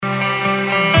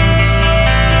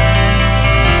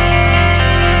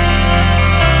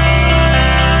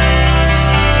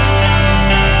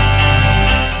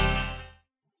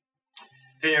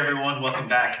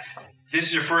back. If this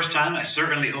is your first time, I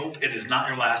certainly hope it is not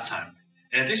your last time.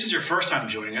 And if this is your first time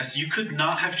joining us, you could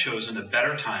not have chosen a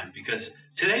better time, because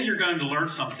today you're going to learn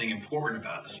something important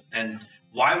about us and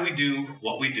why we do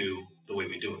what we do the way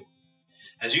we do it.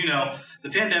 As you know, the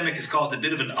pandemic has caused a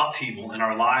bit of an upheaval in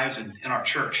our lives and in our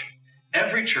church.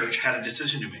 Every church had a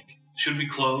decision to make. Should we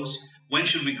close? When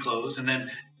should we close? And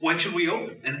then when should we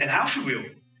open? And how should we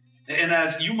open? And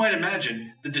as you might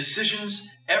imagine, the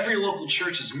decisions every local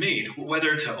church has made,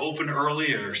 whether to open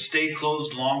early or stay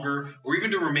closed longer, or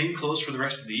even to remain closed for the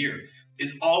rest of the year,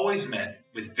 is always met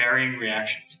with varying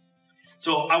reactions.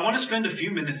 So I want to spend a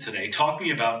few minutes today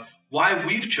talking about why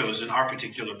we've chosen our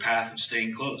particular path of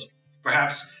staying closed,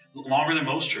 perhaps longer than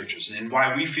most churches, and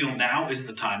why we feel now is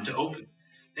the time to open.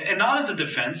 And not as a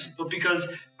defense, but because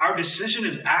our decision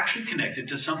is actually connected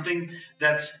to something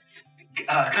that's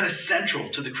kind of central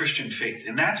to the Christian faith.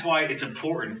 And that's why it's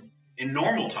important in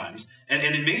normal times. And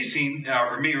it may seem,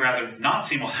 or may rather not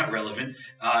seem all that relevant,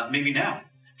 maybe now.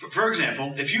 For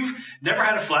example, if you've never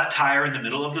had a flat tire in the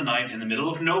middle of the night, in the middle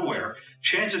of nowhere,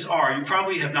 chances are you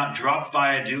probably have not dropped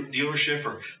by a dealership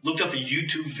or looked up a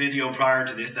YouTube video prior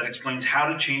to this that explains how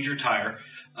to change your tire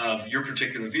of your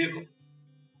particular vehicle.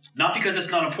 Not because it's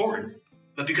not important,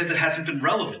 but because it hasn't been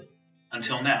relevant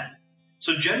until now.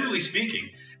 So generally speaking,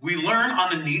 we learn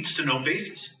on the needs to know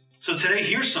basis. So today,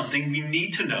 here's something we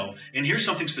need to know, and here's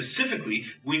something specifically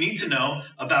we need to know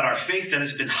about our faith that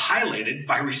has been highlighted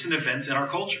by recent events in our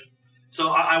culture. So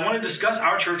I want to discuss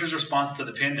our church's response to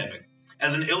the pandemic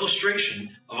as an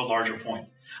illustration of a larger point.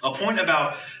 A point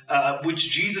about which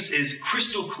Jesus is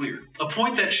crystal clear. A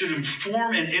point that should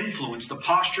inform and influence the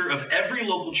posture of every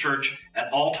local church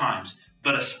at all times,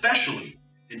 but especially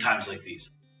in times like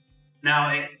these.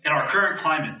 Now, in our current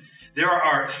climate, there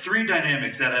are three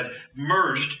dynamics that have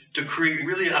merged to create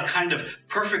really a kind of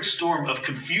perfect storm of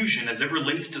confusion as it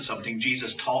relates to something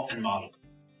Jesus taught and modeled.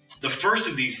 The first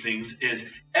of these things is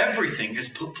everything is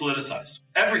politicized.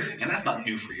 Everything. And that's not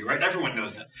new for you, right? Everyone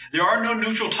knows that. There are no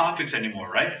neutral topics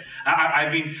anymore, right? I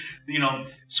mean,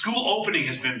 school opening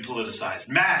has been politicized.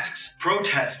 Masks,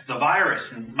 protests, the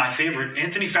virus, and my favorite,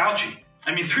 Anthony Fauci.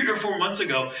 I mean, 3 or 4 months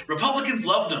ago, Republicans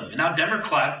loved him, and now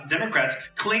Democrats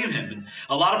claim him, and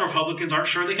a lot of Republicans aren't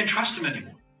sure they can trust him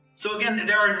anymore. So again,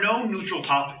 there are no neutral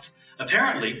topics.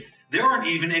 Apparently, there aren't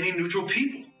even any neutral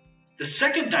people. The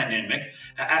second dynamic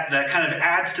that kind of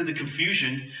adds to the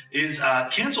confusion is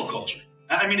cancel culture.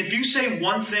 I mean, if you say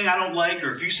one thing I don't like,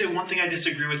 or if you say one thing I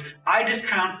disagree with, I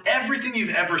discount everything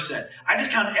you've ever said. I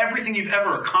discount everything you've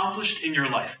ever accomplished in your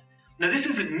life. Now, this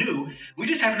isn't new. We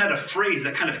just haven't had a phrase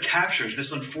that kind of captures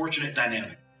this unfortunate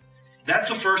dynamic. That's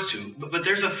the first two. But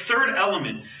there's a third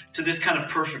element to this kind of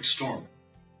perfect storm.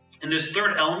 And this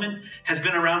third element has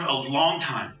been around a long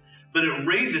time, but it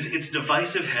raises its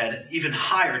divisive head even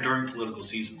higher during political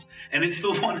seasons. And it's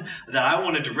the one that I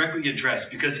want to directly address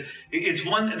because it's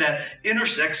one that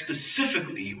intersects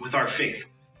specifically with our faith.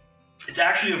 It's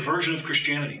actually a version of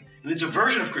Christianity. And it's a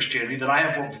version of Christianity that I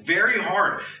have worked very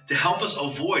hard to help us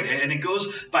avoid. And it goes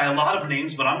by a lot of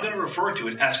names, but I'm going to refer to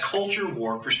it as culture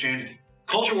war Christianity.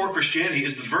 Culture war Christianity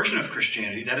is the version of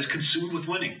Christianity that is consumed with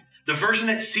winning. The version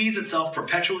that sees itself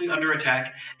perpetually under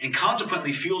attack and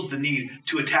consequently feels the need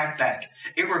to attack back.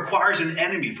 It requires an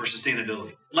enemy for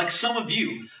sustainability. Like some of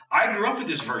you, I grew up with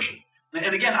this version.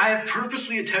 And again, I have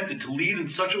purposely attempted to lead in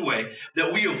such a way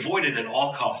that we avoid it at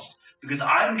all costs. Because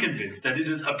I'm convinced that it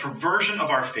is a perversion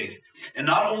of our faith. And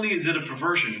not only is it a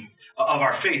perversion of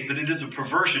our faith, but it is a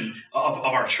perversion of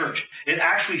our church. It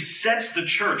actually sets the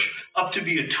church up to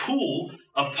be a tool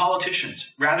of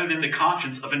politicians rather than the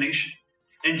conscience of a nation.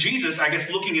 And Jesus, I guess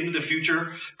looking into the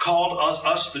future, called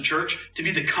us, the church, to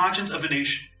be the conscience of a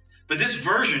nation. But this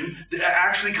version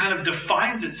actually kind of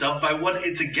defines itself by what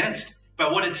it's against,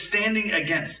 by what it's standing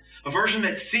against. A version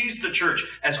that sees the church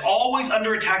as always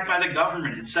under attack by the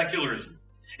government and secularism.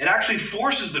 It actually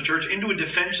forces the church into a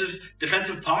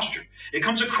defensive posture. It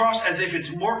comes across as if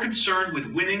it's more concerned with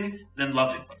winning than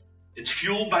loving. It's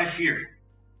fueled by fear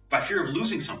of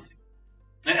losing something.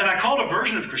 And I call it a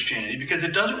version of Christianity because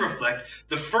it doesn't reflect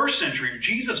the first century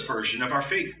Jesus version of our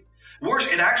faith. Worse,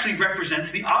 it actually represents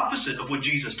the opposite of what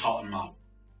Jesus taught and modeled.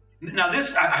 Now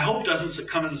this, I hope, doesn't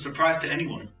come as a surprise to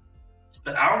anyone.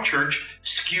 But our church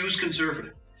skews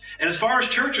conservative. And as far as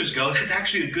churches go, that's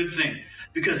actually a good thing.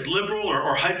 Because liberal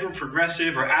or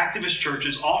hyper-progressive or activist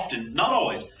churches often, not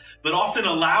always, but often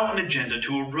allow an agenda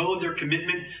to erode their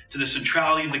commitment to the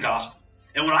centrality of the gospel.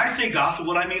 And when I say gospel,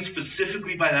 what I mean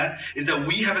specifically by that is that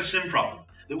we have a sin problem.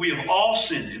 That we have all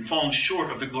sinned and fallen short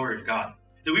of the glory of God.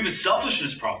 That we have a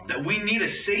selfishness problem. That we need a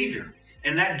savior.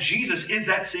 and that Jesus is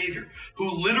that Savior who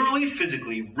literally,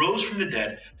 physically rose from the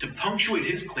dead to punctuate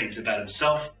his claims about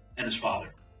himself and his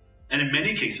Father. And in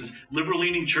many cases,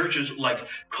 liberal-leaning churches like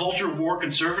culture war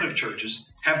conservative churches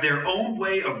have their own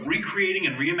way of recreating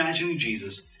and reimagining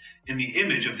Jesus in the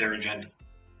image of their agenda.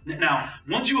 Now,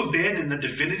 once you abandon the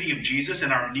divinity of Jesus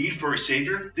and our need for a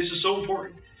Savior, this is so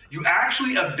important. You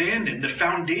actually abandon the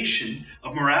foundation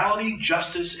of morality,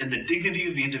 justice, and the dignity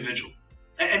of the individual.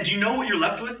 And do you know what you're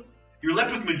left with? You're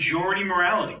left with majority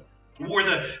morality, where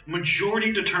the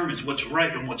majority determines what's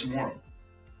right and what's moral.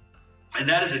 And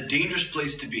that is a dangerous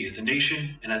place to be as a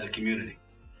nation and as a community.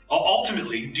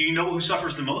 Ultimately, do you know who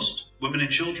suffers the most? Women and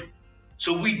children.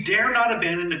 So we dare not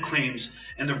abandon the claims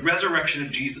and the resurrection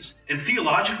of Jesus. And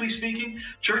theologically speaking,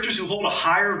 churches who hold a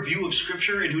higher view of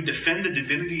Scripture and who defend the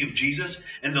divinity of Jesus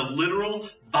and the literal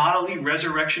bodily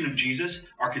resurrection of Jesus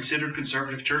are considered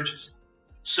conservative churches.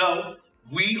 So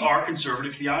we are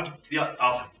conservative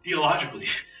theologically,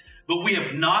 but we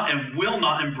have not and will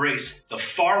not embrace the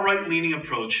far-right leaning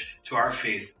approach to our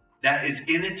faith that is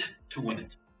in it to win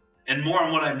it. And more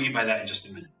on what I mean by that in just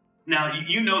a minute. Now,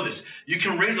 you know this. You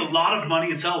can raise a lot of money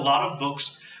and sell a lot of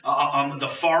books on the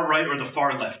far right or the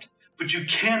far left, but you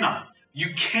cannot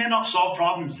solve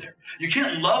problems there. You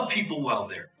can't love people well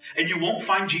there, and you won't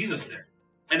find Jesus there.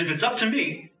 And if it's up to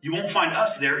me, you won't find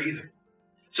us there either.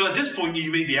 So at this point,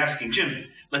 you may be asking, Jim,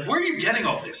 like, where are you getting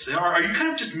all this? Are you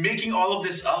kind of just making all of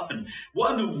this up? And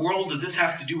what in the world does this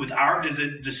have to do with our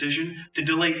decision to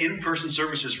delay in-person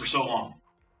services for so long?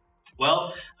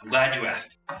 Well, I'm glad you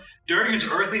asked. During his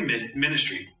earthly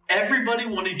ministry, everybody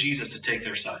wanted Jesus to take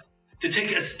their side, to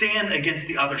take a stand against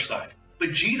the other side.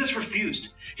 But Jesus refused.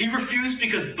 He refused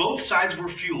because both sides were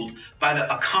fueled by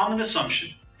a common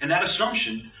assumption. And that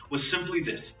assumption was simply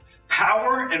this: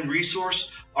 power and resource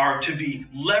are to be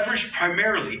leveraged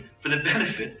primarily for the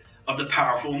benefit of the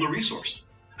powerful and the resource.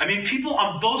 I mean, people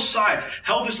on both sides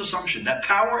held this assumption that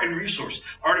power and resource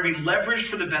are to be leveraged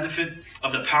for the benefit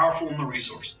of the powerful and the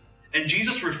resource. And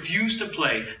Jesus refused to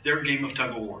play their game of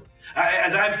tug-of-war.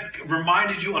 As I've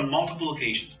reminded you on multiple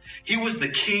occasions, he was the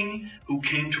king who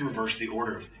came to reverse the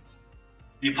order of things.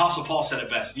 The Apostle Paul said it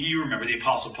best. You remember the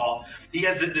Apostle Paul. He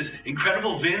has this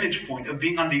incredible vantage point of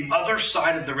being on the other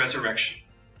side of the resurrection.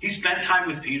 He spent time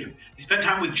with Peter. He spent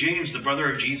time with James, the brother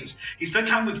of Jesus. He spent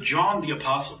time with John, the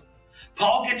apostle.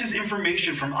 Paul gets his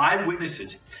information from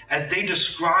eyewitnesses as they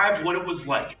described what it was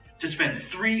like to spend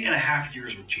 3.5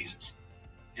 years with Jesus.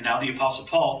 And now the Apostle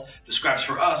Paul describes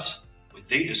for us what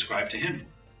they described to him.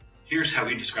 Here's how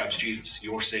he describes Jesus,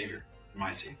 your Savior,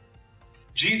 my Savior.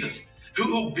 Jesus,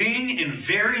 who being in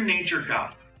very nature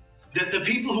God, that the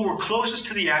people who were closest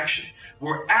to the action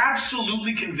were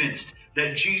absolutely convinced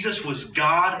that Jesus was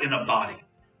God in a body.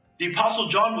 The Apostle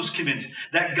John was convinced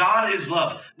that God is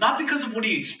love, not because of what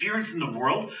he experienced in the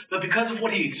world, but because of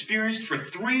what he experienced for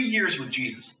 3 years with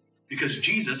Jesus, because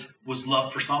Jesus was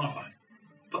love personified.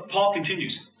 But Paul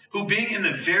continues, who being in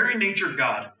the very nature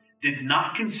God, did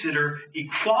not consider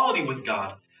equality with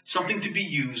God something to be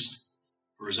used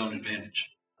for his own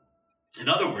advantage. In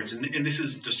other words, and this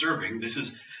is disturbing, this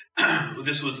was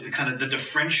kind of the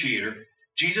differentiator,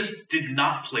 Jesus did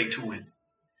not play to win,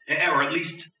 or at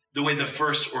least the way the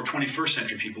 1st or 21st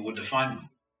century people would define win.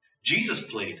 Jesus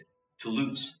played to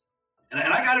lose. And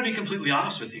I got to be completely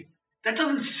honest with you, that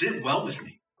doesn't sit well with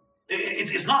me.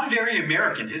 It's not very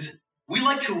American, is it? We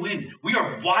like to win. We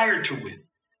are wired to win.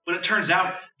 But it turns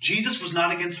out Jesus was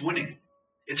not against winning.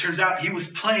 It turns out he was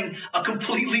playing a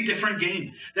completely different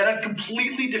game that had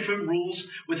completely different rules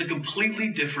with a completely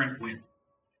different win.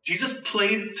 Jesus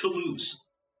played to lose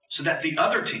so that the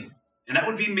other team, and that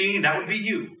would be me and that would be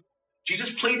you,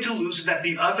 Jesus played to lose so that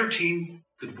the other team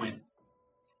could win.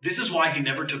 This is why he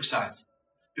never took sides,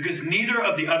 because neither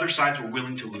of the other sides were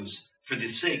willing to lose for the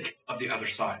sake of the other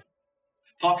side.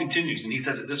 Paul continues and he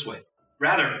says it this way.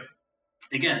 Rather,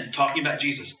 again, talking about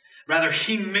Jesus, rather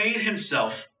he made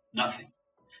himself nothing.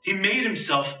 He made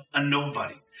himself a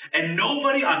nobody. And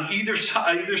nobody on either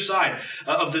side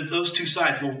of those two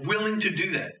sides were willing to do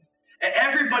that.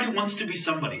 Everybody wants to be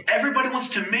somebody. Everybody wants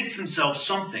to make themselves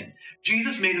something.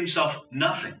 Jesus made himself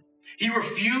nothing. He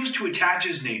refused to attach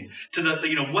his name to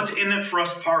the what's in it for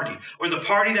us party, or the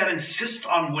party that insists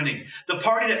on winning, the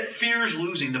party that fears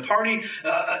losing, the party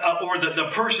or the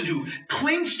person who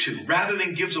clings to rather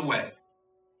than gives away.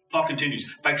 Paul continues,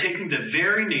 by taking the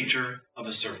very nature of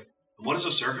a servant. What is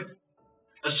a servant?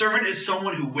 A servant is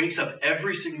someone who wakes up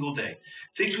every single day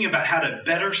thinking about how to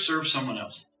better serve someone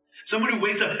else. Someone who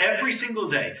wakes up every single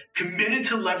day committed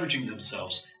to leveraging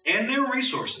themselves and their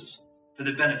resources for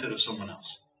the benefit of someone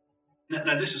else.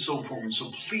 Now, this is so important,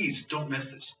 so please don't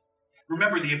miss this.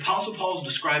 Remember, the Apostle Paul is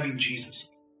describing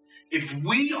Jesus. If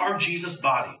we are Jesus'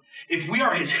 body, if we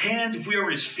are his hands, if we are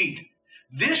his feet,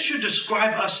 this should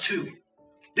describe us too.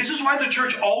 This is why the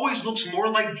church always looks more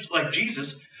like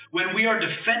Jesus when we are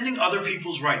defending other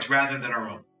people's rights rather than our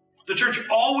own. The church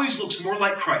always looks more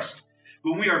like Christ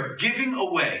when we are giving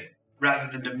away rather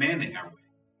than demanding our way.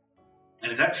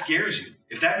 And if that scares you,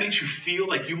 if that makes you feel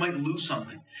like you might lose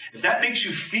something, if that makes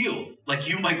you feel like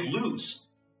you might lose,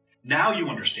 now you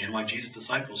understand why Jesus'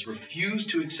 disciples refused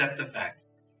to accept the fact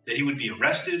that he would be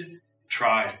arrested,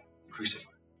 tried, and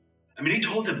crucified. I mean, he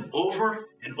told them over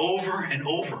and over and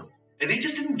over, and they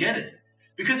just didn't get it.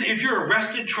 Because if you're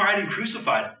arrested, tried, and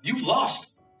crucified, you've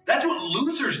lost. That's what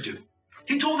losers do.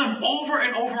 He told them over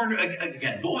and over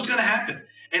again what was going to happen,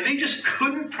 and they just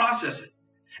couldn't process it.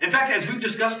 In fact, as we've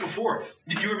discussed before,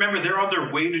 you remember they're on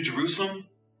their way to Jerusalem.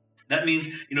 That means,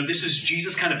 this is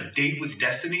Jesus' kind of a date with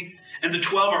destiny. And the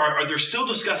 12 they're still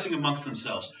discussing amongst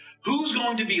themselves. Who's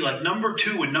going to be like number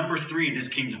 2 and number 3 in his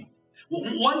kingdom? Well,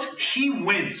 once he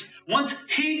wins, once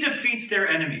he defeats their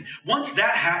enemy, once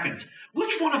that happens,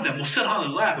 which one of them will sit on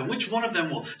his lap and which one of them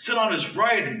will sit on his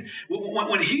right? And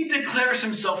when he declares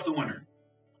himself the winner,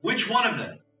 which one of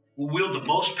them will wield the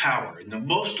most power and the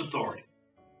most authority?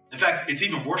 In fact, it's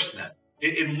even worse than that.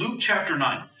 In Luke chapter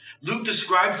 9, Luke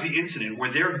describes the incident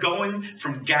where they're going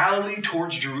from Galilee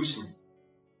towards Jerusalem.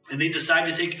 And they decide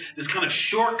to take this kind of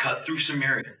shortcut through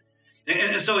Samaria.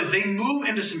 And so as they move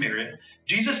into Samaria,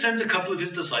 Jesus sends a couple of his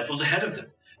disciples ahead of them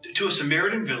to a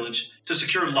Samaritan village to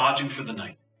secure lodging for the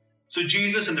night. So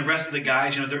Jesus and the rest of the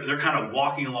guys, they're kind of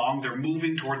walking along. They're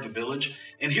moving toward the village.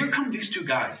 And here come these 2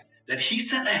 guys that he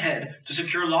sent ahead to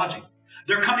secure lodging.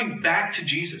 They're coming back to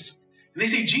Jesus. And they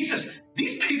say, Jesus,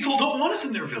 these people don't want us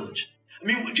in their village. I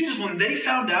mean, Jesus, when they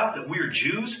found out that we are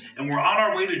Jews and we're on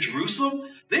our way to Jerusalem,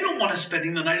 they don't want us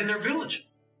spending the night in their village.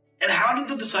 And how did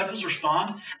the disciples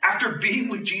respond after being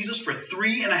with Jesus for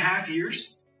 3.5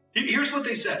 years? Here's what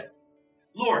they said.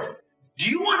 Lord, do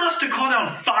you want us to call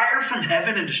down fire from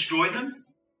heaven and destroy them?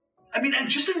 I mean, and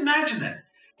just imagine that.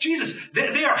 Jesus,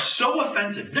 they are so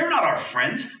offensive. They're not our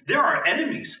friends. They're our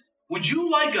enemies. Would you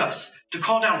like us to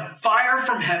call down fire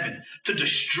from heaven to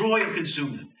destroy and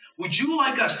consume them? Would you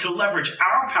like us to leverage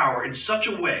our power in such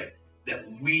a way that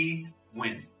we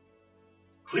win?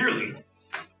 Clearly,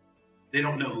 they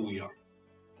don't know who we are.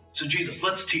 So Jesus,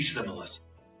 let's teach them a lesson.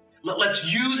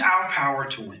 Let's use our power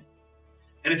to win.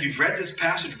 And if you've read this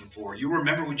passage before, you'll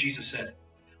remember what Jesus said.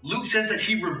 Luke says that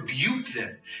he rebuked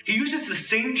them. He uses the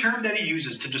same term that he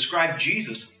uses to describe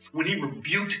Jesus when he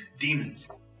rebuked demons.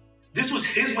 This was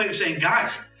his way of saying,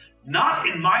 guys, not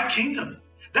in my kingdom.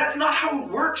 That's not how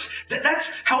it works. That's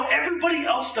how everybody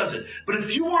else does it. But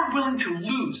if you aren't willing to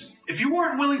lose, if you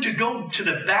aren't willing to go to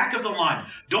the back of the line,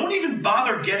 don't even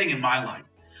bother getting in my line.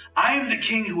 I am the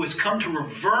king who has come to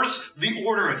reverse the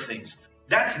order of things.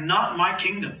 That's not my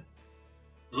kingdom.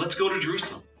 Let's go to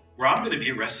Jerusalem, where I'm going to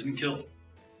be arrested and killed.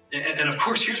 And of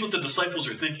course, here's what the disciples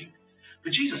are thinking.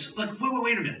 But Jesus, wait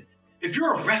a minute. If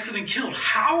you're arrested and killed,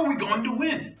 how are we going to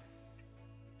win?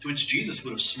 To which Jesus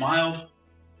would have smiled and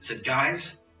said,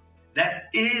 guys, that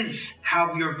is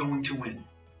how we are going to win.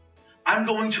 I'm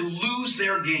going to lose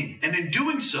their game. And in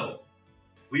doing so,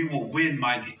 we will win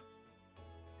my game.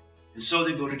 And so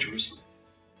they go to Jerusalem.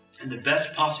 And the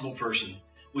best possible person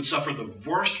would suffer the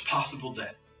worst possible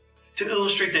death, to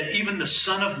illustrate that even the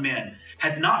Son of Man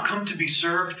had not come to be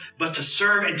served, but to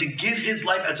serve and to give his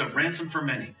life as a ransom for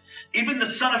many. Even the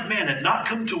Son of Man had not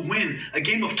come to win a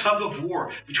game of tug of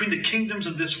war between the kingdoms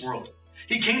of this world.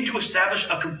 He came to establish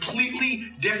a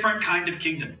completely different kind of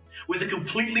kingdom with a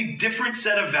completely different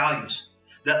set of values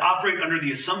that operate under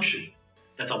the assumption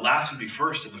that the last would be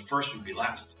first and the first would be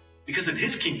last. Because in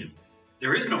his kingdom,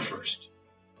 there is no first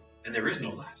and there is no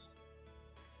last.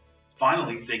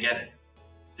 Finally, they get it.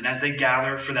 And as they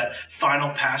gather for that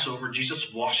final Passover,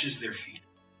 Jesus washes their feet.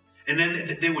 And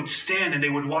then they would stand and they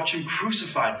would watch him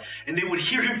crucified, and they would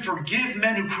hear him forgive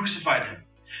men who crucified him.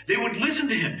 They would listen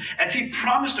to him as he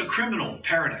promised a criminal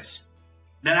paradise.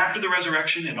 Then after the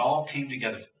resurrection, it all came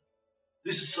together.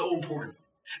 This is so important.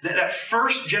 That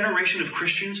first generation of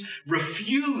Christians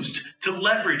refused to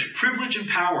leverage privilege and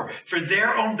power for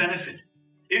their own benefit.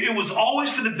 It was always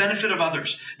for the benefit of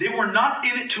others. They were not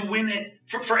in it to win it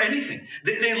for anything.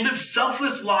 They lived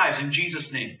selfless lives in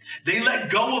Jesus' name. They let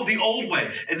go of the old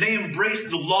way and they embraced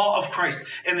the law of Christ.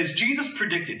 And as Jesus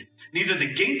predicted, neither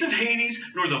the gates of Hades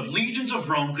nor the legions of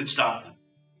Rome could stop them.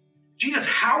 Jesus,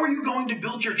 how are you going to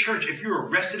build your church if you're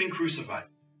arrested and crucified?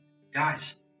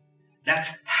 Guys,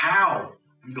 that's how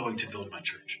I'm going to build my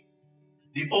church.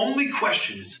 The only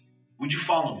question is, would you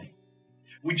follow me?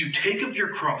 Would you take up your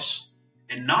cross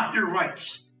and not your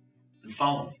rights, and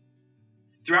follow me.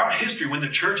 Throughout history, when the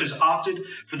church has opted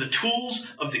for the tools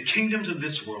of the kingdoms of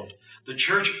this world, the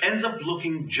church ends up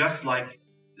looking just like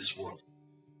this world.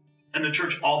 And the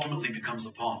church ultimately becomes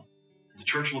the pawn. And the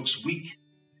church looks weak,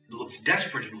 and it looks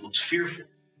desperate, and it looks fearful.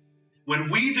 When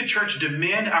we, the church,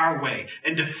 demand our way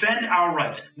and defend our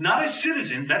rights, not as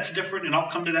citizens, that's different, and I'll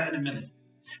come to that in a minute,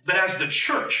 but as the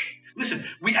church, listen,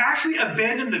 we actually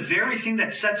abandon the very thing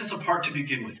that sets us apart to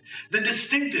begin with. The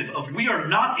distinctive of we are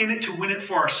not in it to win it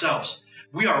for ourselves.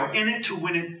 We are in it to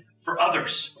win it for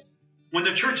others. When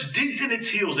the church digs in its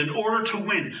heels in order to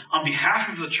win on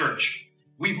behalf of the church,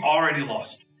 we've already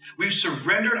lost. We've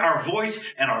surrendered our voice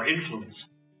and our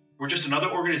influence. We're just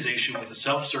another organization with a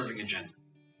self-serving agenda.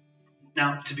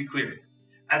 Now, to be clear,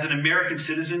 as an American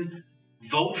citizen,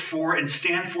 vote for and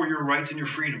stand for your rights and your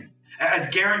freedom, as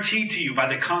guaranteed to you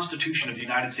by the Constitution of the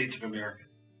United States of America.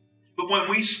 But when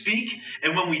we speak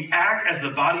and when we act as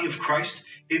the body of Christ,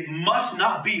 it must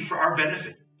not be for our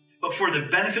benefit, but for the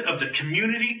benefit of the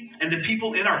community and the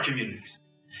people in our communities.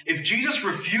 If Jesus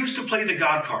refused to play the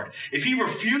God card, if he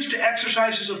refused to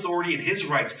exercise his authority and his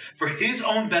rights for his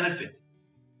own benefit,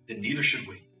 then neither should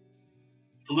we.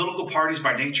 Political parties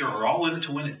by nature are all in it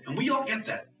to win it, and we all get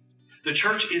that. The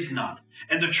church is not,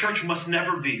 and the church must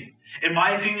never be. In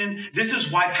my opinion, this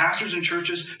is why pastors and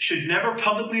churches should never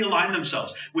publicly align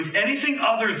themselves with anything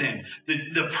other than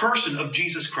the person of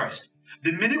Jesus Christ.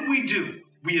 The minute we do,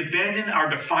 we abandon our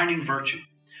defining virtue,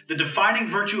 the defining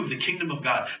virtue of the kingdom of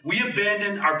God. We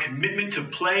abandon our commitment to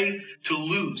play to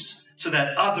lose so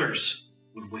that others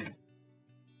would win.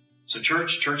 So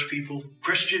church people,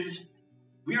 Christians,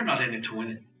 we are not in it to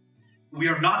win it. We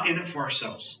are not in it for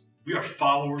ourselves. We are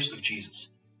followers of Jesus.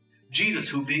 Jesus,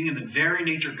 who being in the very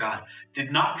nature God,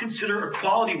 did not consider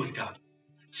equality with God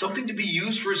something to be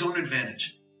used for his own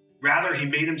advantage. Rather, he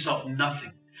made himself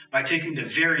nothing by taking the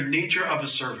very nature of a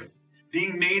servant,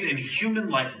 being made in human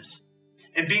likeness,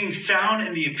 and being found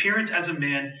in the appearance as a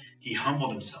man, he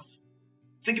humbled himself.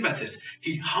 Think about this.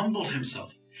 He humbled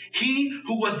himself. He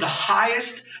who was the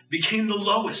highest became the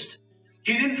lowest.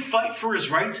 He didn't fight for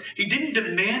his rights. He didn't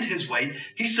demand his way.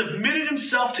 He submitted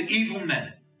himself to evil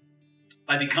men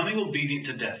by becoming obedient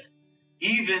to death,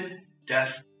 even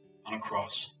death on a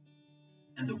cross.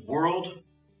 And the world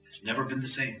has never been the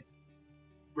same.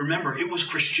 Remember, it was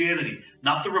Christianity,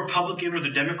 not the Republican or the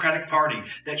Democratic Party,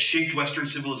 that shaped Western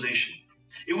civilization.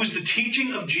 It was the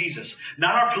teaching of Jesus,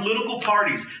 not our political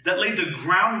parties, that laid the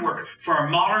groundwork for our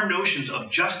modern notions of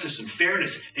justice and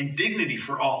fairness and dignity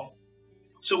for all.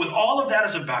 So with all of that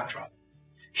as a backdrop,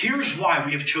 here's why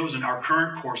we have chosen our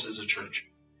current course as a church.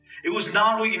 It was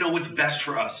not what's best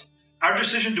for us. Our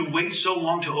decision to wait so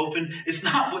long to open is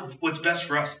not what's best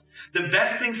for us. The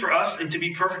best thing for us, and to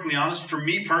be perfectly honest, for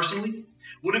me personally,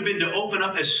 would have been to open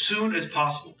up as soon as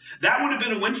possible. That would have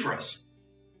been a win for us,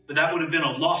 but that would have been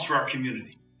a loss for our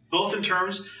community, both in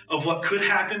terms of what could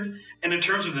happen and in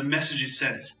terms of the message it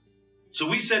sends. So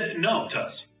we said no to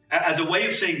us as a way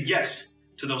of saying yes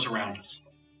to those around us,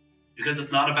 because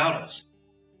it's not about us.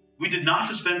 We did not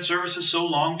suspend services so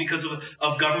long because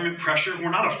of government pressure.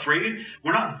 We're not afraid.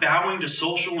 We're not bowing to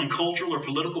social and cultural or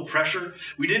political pressure.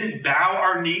 We didn't bow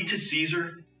our knee to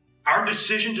Caesar. Our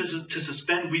decision to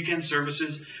suspend weekend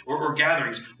services or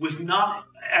gatherings was not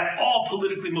at all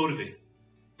politically motivated.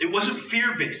 It wasn't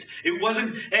fear-based. It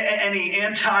wasn't any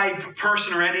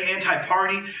anti-person or any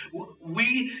anti-party.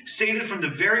 We stated from the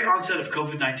very onset of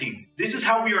COVID-19, this is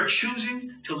how we are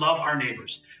choosing to love our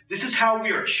neighbors. This is how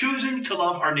we are choosing to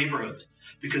love our neighborhoods,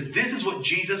 because this is what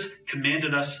Jesus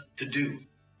commanded us to do.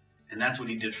 And that's what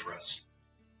he did for us.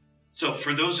 So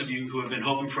for those of you who have been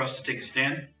hoping for us to take a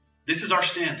stand, this is our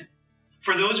stand.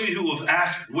 For those of you who have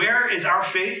asked, where is our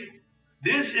faith?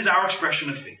 This is our expression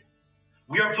of faith.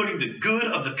 We are putting the good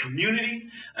of the community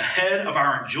ahead of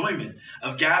our enjoyment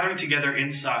of gathering together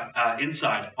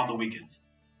inside on the weekends.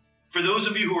 For those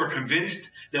of you who are convinced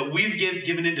that we've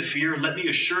given into fear, let me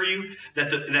assure you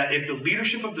that if the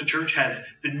leadership of the church has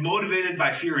been motivated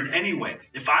by fear in any way,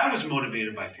 if I was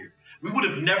motivated by fear, we would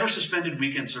have never suspended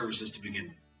weekend services to begin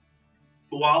with.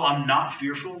 But while I'm not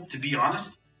fearful, to be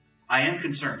honest, I am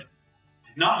concerned.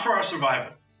 Not for our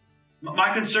survival.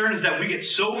 My concern is that we get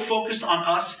so focused on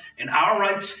us and our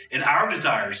rights and our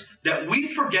desires that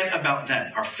we forget about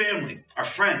them, our family, our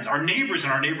friends, our neighbors,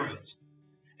 and our neighborhoods.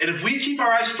 And if we keep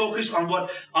our eyes focused on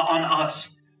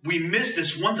us, we miss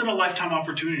this once-in-a-lifetime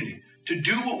opportunity to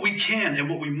do what we can and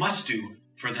what we must do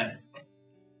for them.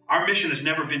 Our mission has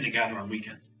never been to gather on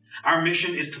weekends. Our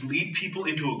mission is to lead people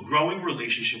into a growing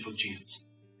relationship with Jesus.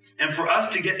 And for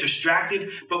us to get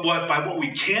distracted by what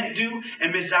we can't do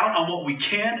and miss out on what we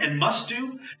can and must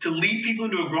do to lead people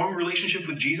into a growing relationship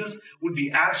with Jesus would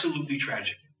be absolutely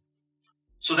tragic.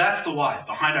 So that's the why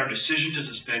behind our decision to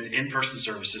suspend in-person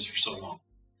services for so long.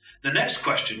 The next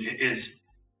question is,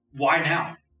 why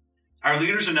now? Our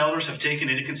leaders and elders have taken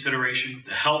into consideration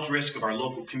the health risk of our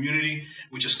local community,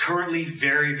 which is currently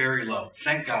very, very low.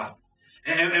 Thank God.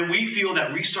 And we feel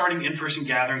that restarting in-person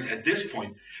gatherings at this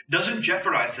point doesn't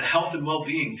jeopardize the health and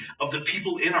well-being of the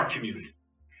people in our community.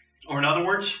 Or in other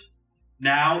words,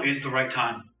 now is the right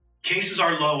time. Cases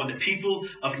are low, and the people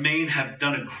of Maine have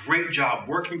done a great job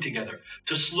working together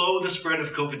to slow the spread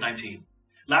of COVID-19.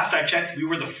 Last I checked, we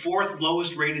were the 4th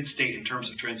lowest rated state in terms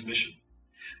of transmission.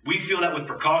 We feel that with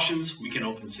precautions, we can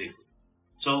open safely.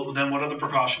 So then what are the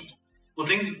precautions? Well,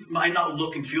 things might not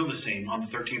look and feel the same on the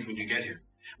 13th when you get here.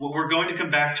 Well, we're going to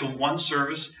come back to one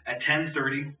service at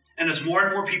 10:30. And as more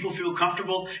and more people feel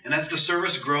comfortable, and as the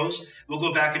service grows, we'll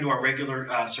go back into our regular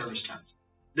service times.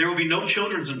 There will be no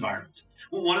children's environments.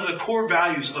 Well, one of the core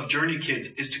values of Journey Kids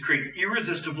is to create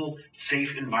irresistible,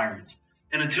 safe environments.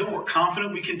 And until we're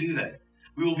confident we can do that,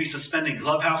 we will be suspending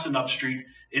Clubhouse and Upstreet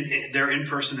in their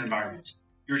in-person environments.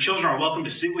 Your children are welcome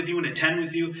to sit with you and attend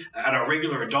with you at our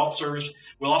regular adult service.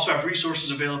 We'll also have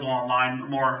resources available online.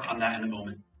 More on that in a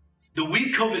moment. The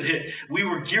week COVID hit, we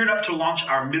were geared up to launch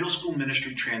our middle school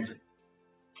ministry Transit.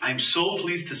 I am so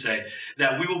pleased to say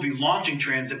that we will be launching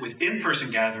Transit with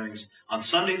in-person gatherings on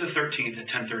Sunday the 13th at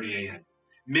 10:30 a.m.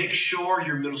 Make sure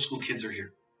your middle school kids are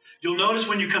here. You'll notice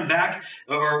when you come back,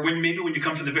 or when you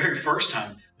come for the very first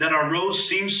time, that our rows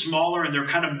seem smaller and they're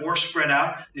kind of more spread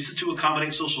out. This is to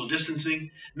accommodate social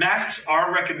distancing. Masks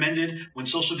are recommended when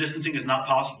social distancing is not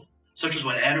possible, such as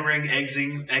when entering,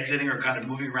 exiting, or kind of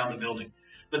moving around the building.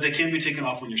 But they can be taken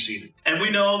off when you're seated. And we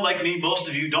know, like me, most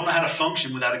of you don't know how to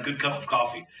function without a good cup of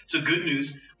coffee. So good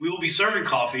news, we will be serving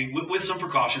coffee with some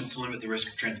precautions to limit the risk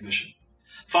of transmission.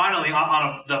 Finally,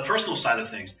 on the personal side of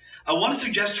things, I want to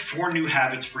suggest 4 new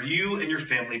habits for you and your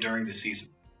family during the season.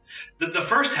 The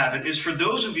first habit is for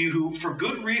those of you who, for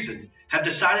good reason, have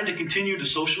decided to continue to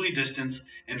socially distance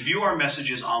and view our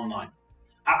messages online.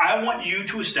 I want you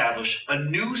to establish a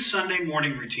new Sunday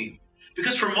morning routine.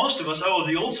 Because for most of us,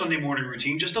 the old Sunday morning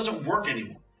routine just doesn't work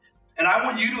anymore. And I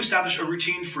want you to establish a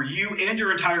routine for you and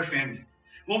your entire family.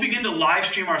 We'll begin to live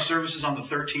stream our services on the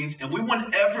 13th, and we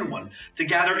want everyone to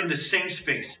gather in the same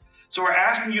space. So we're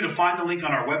asking you to find the link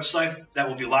on our website that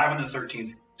will be live on the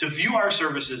 13th to view our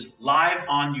services live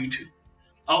on YouTube.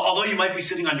 Although you might be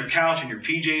sitting on your couch in your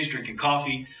PJs drinking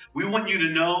coffee, we want you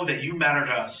to know that you matter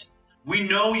to us. We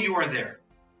know you are there,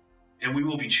 and we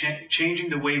will be changing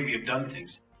the way we have done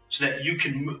things, so that you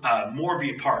can more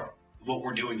be a part of what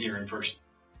we're doing here in person.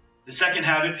 The second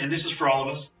habit, and this is for all of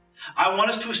us, I want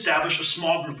us to establish a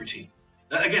small group routine.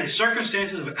 Again,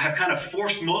 circumstances have kind of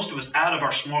forced most of us out of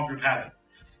our small group habit.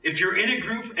 If you're in a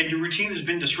group and your routine has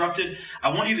been disrupted, I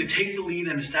want you to take the lead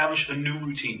and establish a new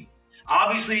routine.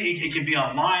 Obviously, it can be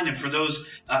online, and for those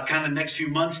kind of next few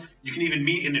months, you can even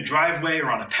meet in a driveway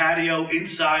or on a patio,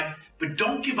 inside, but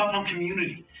don't give up on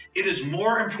community. It is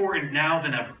more important now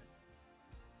than ever.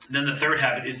 And then the third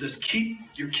habit is this: keep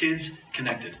your kids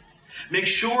connected. Make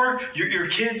sure your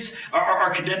kids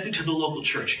are connected to the local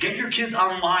church. Get your kids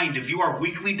online to view our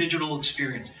weekly digital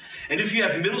experience. And if you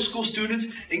have middle school students,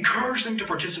 encourage them to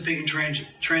participate in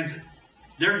transit.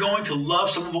 They're going to love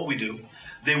some of what we do.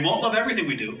 They won't love everything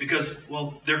we do because,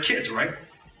 well, they're kids, right?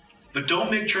 But don't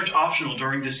make church optional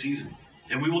during this season.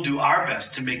 And we will do our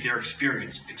best to make their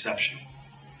experience exceptional.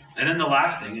 And then the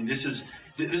last thing, and this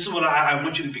is what I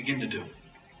want you to begin to do.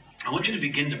 I want you to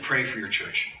begin to pray for your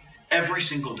church every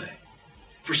single day.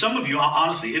 For some of you,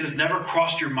 honestly, it has never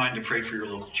crossed your mind to pray for your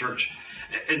local church.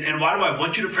 And why do I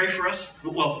want you to pray for us?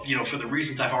 Well, for the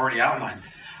reasons I've already outlined.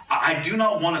 I do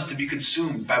not want us to be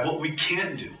consumed by what we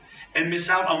can't do and miss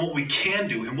out on what we can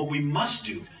do and what we must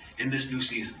do in this new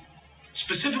season.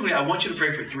 Specifically, I want you to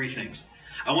pray for 3 things.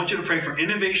 I want you to pray for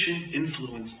innovation,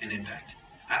 influence, and impact.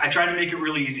 I try to make it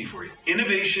really easy for you.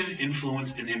 Innovation,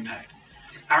 influence, and impact.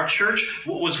 Our church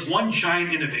was one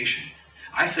giant innovation.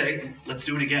 I say, let's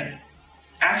do it again.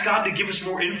 Ask God to give us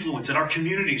more influence in our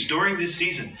communities during this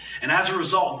season, and as a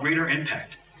result, greater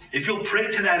impact. If you'll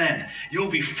pray to that end, you'll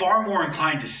be far more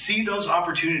inclined to see those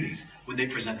opportunities when they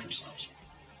present themselves.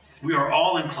 We are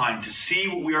all inclined to see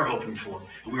what we are hoping for,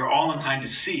 and we are all inclined to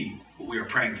see what we are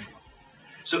praying for.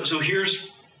 So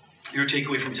here's your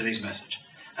takeaway from today's message.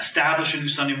 Establish a new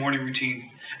Sunday morning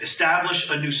routine. Establish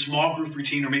a new small group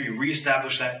routine, or maybe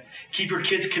reestablish that. Keep your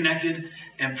kids connected,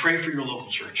 and pray for your local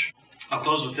church. I'll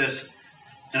close with this.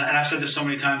 And I've said this so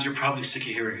many times, you're probably sick of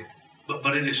hearing it.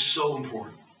 But it is so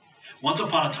important. Once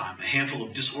upon a time, a handful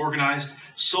of disorganized,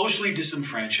 socially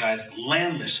disenfranchised,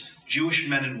 landless Jewish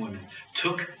men and women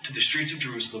took to the streets of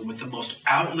Jerusalem with the most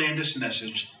outlandish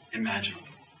message imaginable.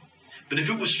 But if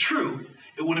it was true,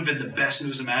 it would have been the best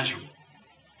news imaginable.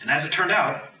 And as it turned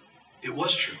out, it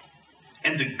was true.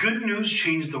 And the good news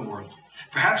changed the world.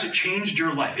 Perhaps it changed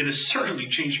your life. It has certainly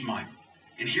changed mine.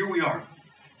 And here we are.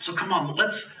 So come on,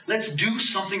 let's do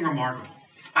something remarkable.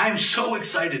 I'm so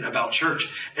excited about church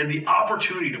and the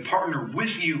opportunity to partner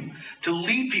with you to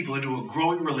lead people into a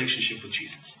growing relationship with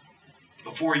Jesus.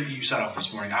 Before you set off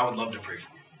this morning, I would love to pray for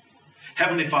you.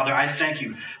 Heavenly Father, I thank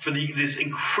you for this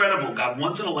incredible, God,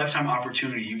 once-in-a-lifetime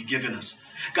opportunity you've given us.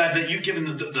 God, that you've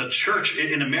given the church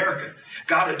in America,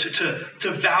 God,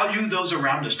 to value those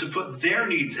around us, to put their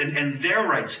needs and their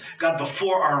rights, God,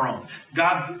 before our own.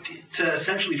 God, to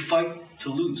essentially fight to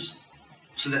lose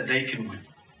so that they can win.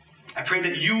 I pray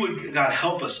that you would, God,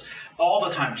 help us all the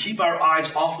time, keep our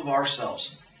eyes off of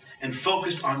ourselves and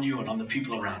focused on you and on the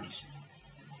people around us.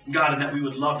 God, and that we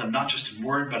would love them, not just in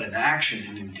word, but in action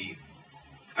and in deed.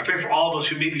 I pray for all of us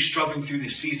who may be struggling through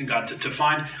this season, God, to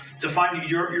find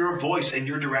your voice and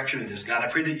your direction in this. God, I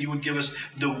pray that you would give us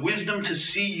the wisdom to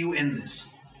see you in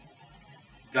this.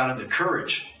 God, and the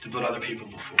courage to put other people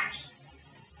before us.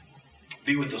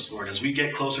 Be with us, Lord, as we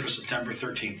get closer to September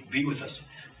 13th. Be with us.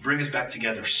 Bring us back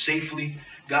together safely.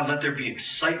 God, let there be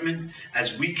excitement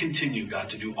as we continue, God,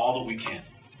 to do all that we can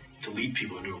to lead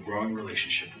people into a growing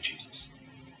relationship with Jesus.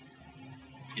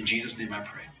 In Jesus' name I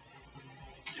pray.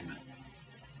 Amen.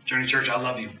 Journey Church, I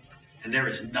love you, and there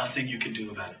is nothing you can do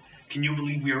about it. Can you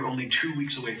believe we are only 2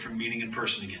 weeks away from meeting in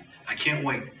person again? I can't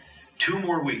wait. 2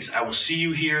 more weeks. I will see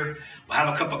you here. We'll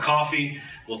have a cup of coffee.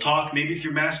 We'll talk, maybe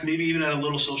through mask, maybe even at a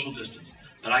little social distance.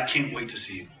 But I can't wait to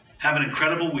see you. Have an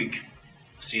incredible week.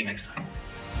 I'll see you next time.